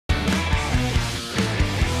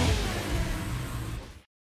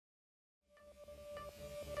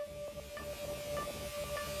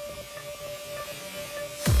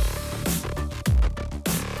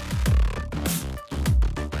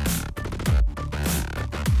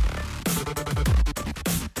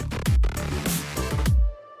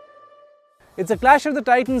It's a clash of the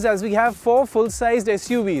titans as we have four full-sized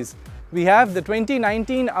SUVs. We have the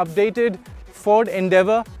 2019 updated Ford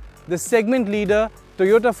Endeavour, the segment leader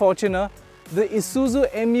Toyota Fortuner, the Isuzu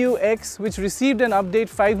MU-X, which received an update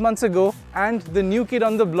 5 months ago, and the new kid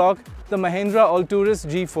on the block, the Mahindra Alturas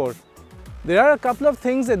G4. There are a couple of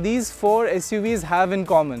things that these four SUVs have in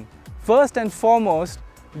common. First and foremost,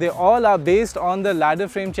 they all are based on the ladder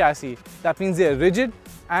frame chassis. That means they are rigid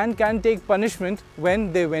and can take punishment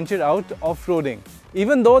when they venture out off-roading.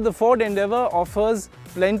 Even though the Ford Endeavour offers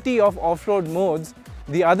plenty of off-road modes,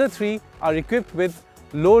 the other three are equipped with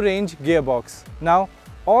low-range gearbox. Now,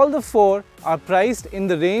 all the four are priced in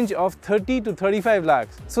the range of 30 to 35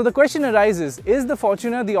 lakhs. So the question arises, is the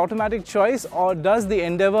Fortuner the automatic choice, or does the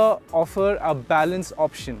Endeavour offer a balanced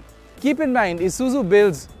option? Keep in mind, Isuzu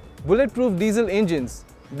builds bulletproof diesel engines.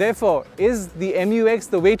 Therefore, is the MU-X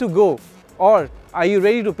the way to go, or are you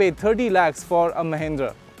ready to pay 30 lakhs for a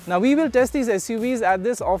Mahindra? Now we will test these SUVs at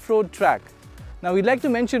this off-road track. Now we'd like to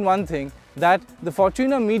mention one thing, that the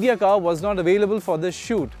Fortuner media car was not available for this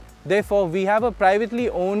shoot. Therefore, we have a privately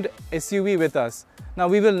owned SUV with us. Now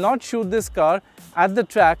we will not shoot this car at the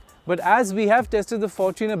track, but as we have tested the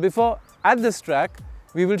Fortuner before at this track,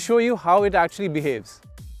 we will show you how it actually behaves.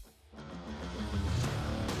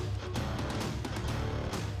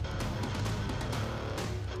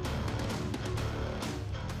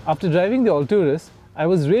 After driving the Alturas, I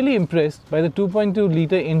was really impressed by the 2.2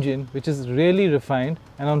 litre engine, which is really refined,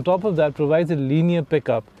 and on top of that provides a linear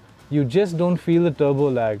pickup. You just don't feel the turbo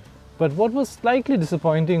lag. But what was slightly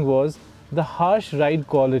disappointing was the harsh ride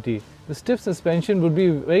quality. The stiff suspension would be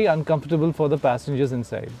very uncomfortable for the passengers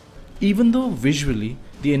inside. Even though visually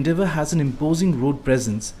the Endeavour has an imposing road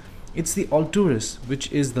presence, it's the Alturas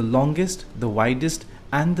which is the longest, the widest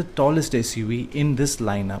and the tallest SUV in this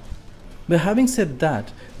lineup. But having said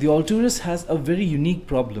that, the Alturas has a very unique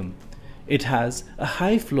problem. It has a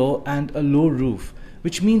high floor and a low roof,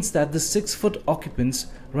 which means that the 6-foot occupants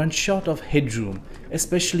run short of headroom,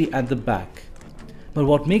 especially at the back. But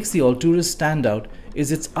what makes the Alturas stand out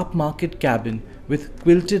is its upmarket cabin with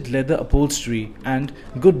quilted leather upholstery and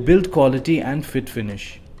good build quality and fit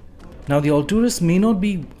finish. Now the Alturas may not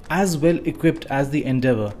be as well equipped as the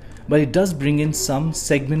Endeavour, but it does bring in some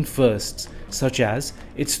segment firsts, such as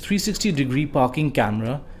its 360-degree parking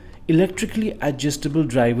camera, electrically adjustable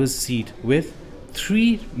driver's seat with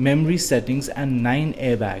 3 memory settings and 9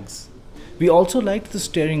 airbags. We also liked the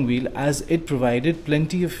steering wheel as it provided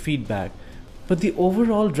plenty of feedback, but the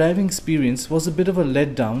overall driving experience was a bit of a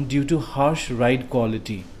letdown due to harsh ride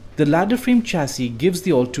quality. The ladder frame chassis gives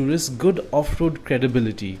the Alturas good off-road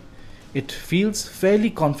credibility. It feels fairly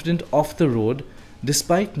confident off the road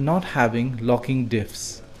despite not having locking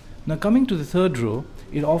diffs. Now coming to the third row,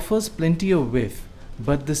 it offers plenty of width,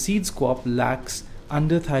 but the seat squat lacks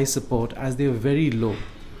under thigh support as they are very low.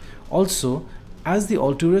 Also, as the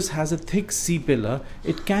Alturas has a thick C-pillar,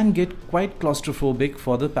 it can get quite claustrophobic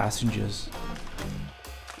for the passengers.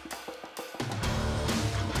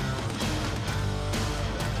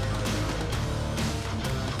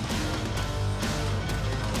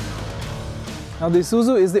 Now the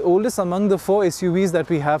Isuzu is the oldest among the four SUVs that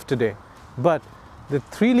we have today, but the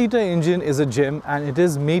 3-litre engine is a gem and it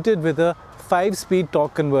is mated with a 5-speed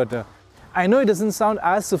torque converter. I know it doesn't sound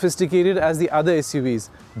as sophisticated as the other SUVs,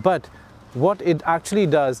 but what it actually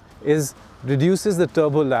does is reduces the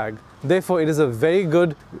turbo lag. Therefore, it is a very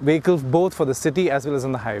good vehicle both for the city as well as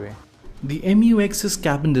on the highway. The MU-X's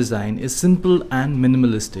cabin design is simple and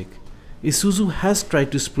minimalistic. Isuzu has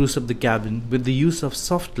tried to spruce up the cabin with the use of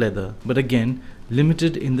soft leather, but again,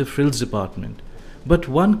 limited in the frills department. But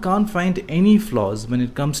one can't find any flaws when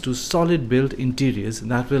it comes to solid built interiors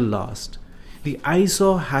that will last. The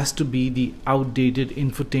eyesore has to be the outdated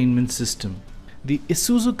infotainment system. The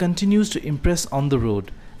Isuzu continues to impress on the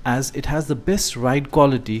road as it has the best ride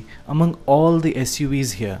quality among all the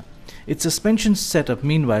SUVs here. Its suspension setup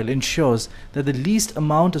meanwhile ensures that the least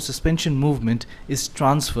amount of suspension movement is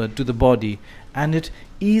transferred to the body and it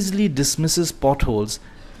easily dismisses potholes.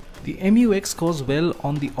 The MU-X scores well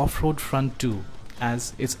on the off-road front too,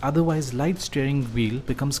 as its otherwise light steering wheel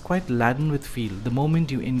becomes quite laden with feel the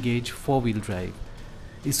moment you engage 4-wheel drive.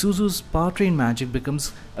 Isuzu's powertrain magic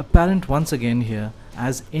becomes apparent once again here,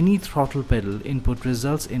 as any throttle pedal input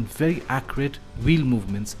results in very accurate wheel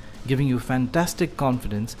movements, giving you fantastic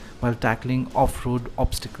confidence while tackling off-road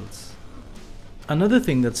obstacles. Another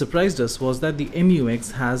thing that surprised us was that the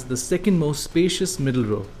MU-X has the second most spacious middle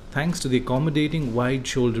row, thanks to the accommodating wide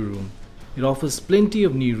shoulder room. It offers plenty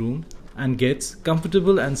of knee room and gets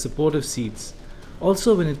comfortable and supportive seats.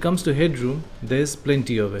 Also, when it comes to headroom, there's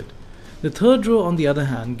plenty of it. The third row on the other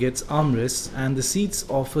hand gets armrests and the seats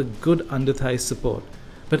offer good under-thigh support.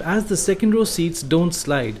 But as the second row seats don't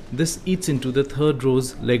slide, this eats into the third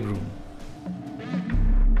row's legroom.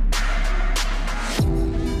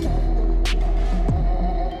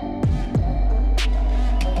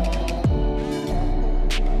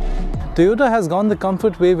 Toyota has gone the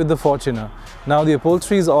comfort way with the Fortuner. Now the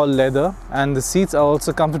upholstery is all leather and the seats are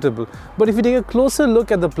also comfortable. But if you take a closer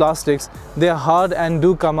look at the plastics, they are hard and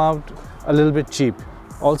do come out a little bit cheap.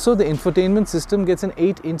 Also, the infotainment system gets an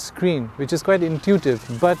 8-inch screen, which is quite intuitive,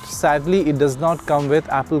 but sadly it does not come with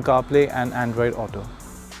Apple CarPlay and Android Auto.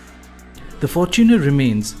 The Fortuner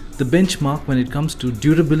remains the benchmark when it comes to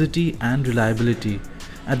durability and reliability.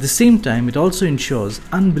 At the same time, it also ensures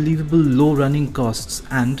unbelievable low running costs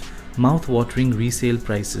and mouth-watering resale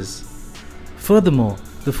prices. Furthermore,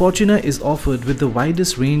 the Fortuner is offered with the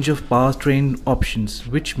widest range of powertrain options,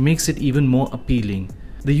 which makes it even more appealing.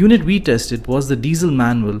 The unit we tested was the diesel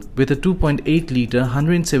manual with a 2.8-litre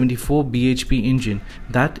 174 bhp engine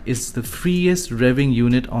that is the freest revving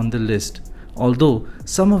unit on the list, although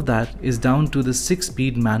some of that is down to the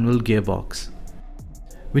 6-speed manual gearbox.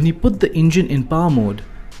 When you put the engine in power mode,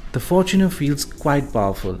 the Fortuner feels quite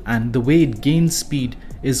powerful, and the way it gains speed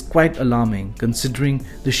is quite alarming considering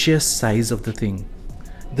the sheer size of the thing.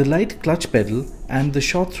 The light clutch pedal and the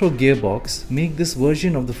short throw gearbox make this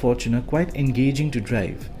version of the Fortuner quite engaging to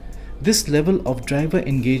drive. This level of driver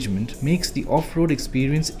engagement makes the off-road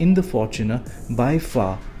experience in the Fortuner by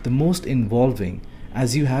far the most involving,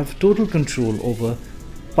 as you have total control over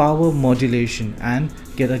power modulation and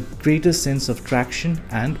get a greater sense of traction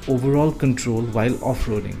and overall control while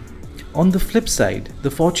off-roading. On the flip side, the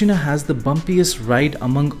Fortuner has the bumpiest ride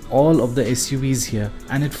among all of the SUVs here,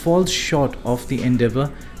 and it falls short of the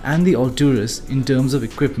Endeavour and the Alturas in terms of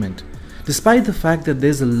equipment. Despite the fact that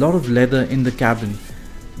there's a lot of leather in the cabin,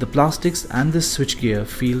 the plastics and the switchgear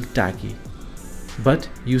feel tacky. But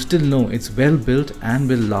you still know it's well built and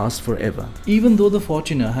will last forever. Even though the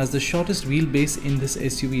Fortuner has the shortest wheelbase in this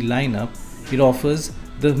SUV lineup, it offers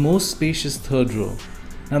the most spacious third row.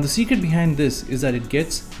 Now the secret behind this is that it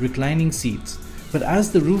gets reclining seats, but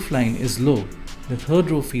as the roofline is low, the third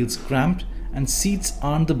row feels cramped and seats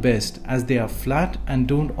aren't the best as they are flat and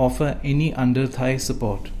don't offer any under-thigh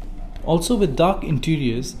support. Also, with dark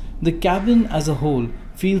interiors, the cabin as a whole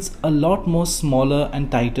feels a lot more smaller and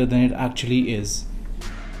tighter than it actually is.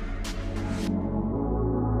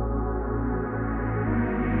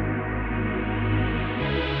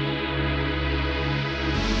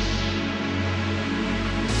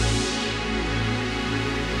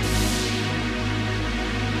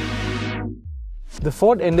 The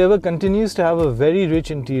Ford Endeavour continues to have a very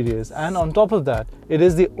rich interiors, and on top of that, it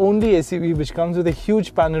is the only SUV which comes with a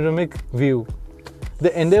huge panoramic view.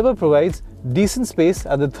 The Endeavour provides decent space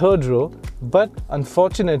at the third row, but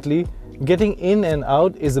unfortunately, getting in and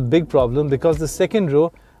out is a big problem because the second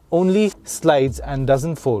row only slides and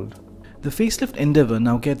doesn't fold. The facelift Endeavour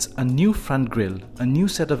now gets a new front grille, a new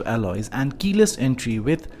set of alloys and keyless entry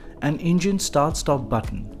with an engine start-stop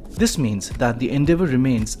button. This means that the Endeavour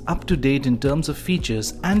remains up to date in terms of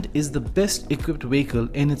features and is the best equipped vehicle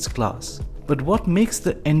in its class. But what makes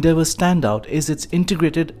the Endeavour stand out is its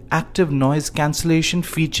integrated active noise cancellation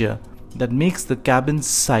feature that makes the cabin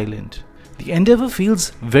silent. The Endeavour feels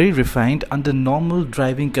very refined under normal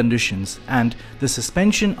driving conditions, and the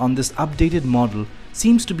suspension on this updated model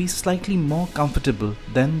seems to be slightly more comfortable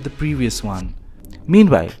than the previous one.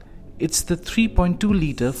 Meanwhile, it's the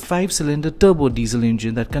 3.2-litre 5-cylinder turbo diesel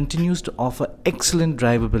engine that continues to offer excellent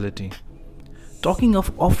drivability. Talking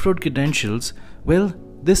of off-road credentials, well,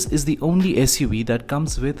 this is the only SUV that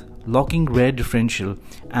comes with locking rear differential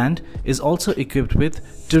and is also equipped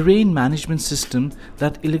with terrain management system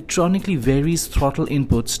that electronically varies throttle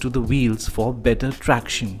inputs to the wheels for better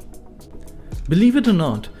traction. Believe it or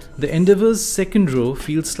not, the Endeavour's second row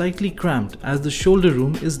feels slightly cramped as the shoulder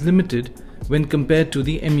room is limited when compared to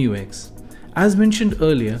the MU-X. As mentioned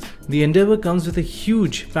earlier, the Endeavour comes with a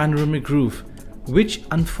huge panoramic roof, which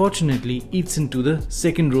unfortunately eats into the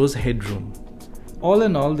second row's headroom. All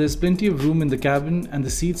in all, there's plenty of room in the cabin and the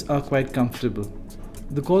seats are quite comfortable.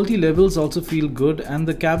 The quality levels also feel good and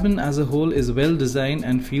the cabin as a whole is well designed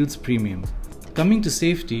and feels premium. Coming to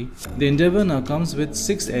safety, the Endeavour now comes with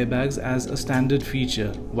 6 airbags as a standard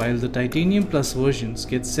feature, while the Titanium Plus versions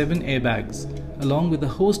get 7 airbags, along with a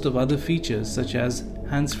host of other features such as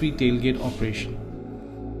hands-free tailgate operation.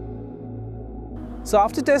 So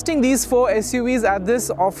after testing these 4 SUVs at this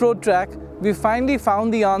off-road track, we finally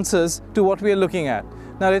found the answers to what we are looking at.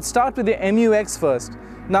 Now let's start with the MU-X first.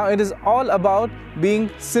 Now it is all about being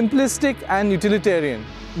simplistic and utilitarian.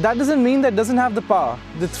 That doesn't mean that it doesn't have the power.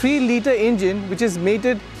 The 3-liter engine, which is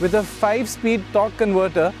mated with a 5-speed torque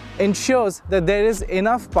converter, ensures that there is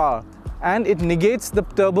enough power, and it negates the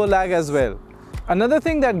turbo lag as well. Another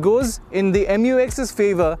thing that goes in the MU-X's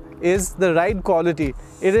favor is the ride quality.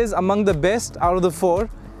 It is among the best out of the 4.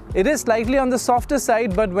 It is slightly on the softer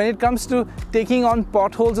side, but when it comes to taking on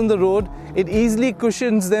potholes on the road, it easily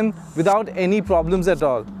cushions them without any problems at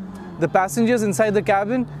all. The passengers inside the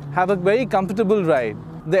cabin have a very comfortable ride.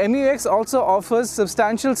 The MU-X also offers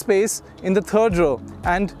substantial space in the 3rd row,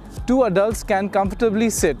 and 2 adults can comfortably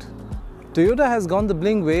sit. Toyota has gone the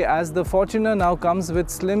bling way, as the Fortuner now comes with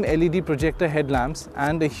slim LED projector headlamps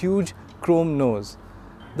and a huge chrome nose.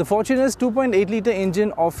 The Fortuner's 2.8-liter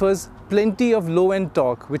engine offers plenty of low-end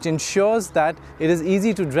torque, which ensures that it is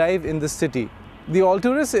easy to drive in the city. The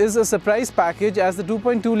Alturas is a surprise package, as the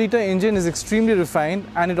 2.2-liter engine is extremely refined,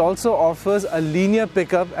 and it also offers a linear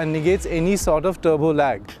pickup and negates any sort of turbo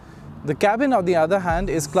lag. The cabin, on the other hand,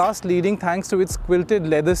 is class-leading thanks to its quilted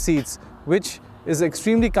leather seats, which is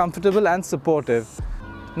extremely comfortable and supportive.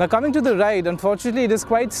 Now coming to the ride, unfortunately it is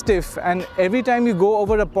quite stiff, and every time you go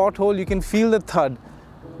over a pothole you can feel the thud.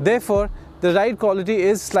 Therefore, the ride quality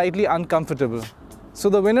is slightly uncomfortable. So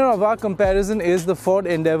the winner of our comparison is the Ford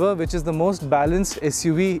Endeavour, which is the most balanced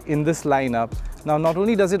SUV in this lineup. Now not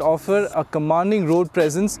only does it offer a commanding road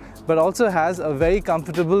presence, but also has a very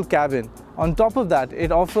comfortable cabin. On top of that,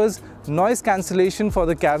 it offers noise cancellation for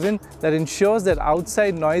the cabin that ensures that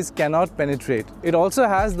outside noise cannot penetrate. It also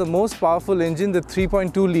has the most powerful engine, the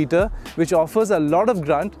 3.2-liter, which offers a lot of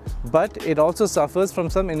grunt, but it also suffers from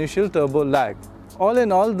some initial turbo lag. All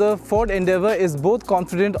in all, the Ford Endeavour is both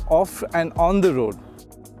confident off and on the road.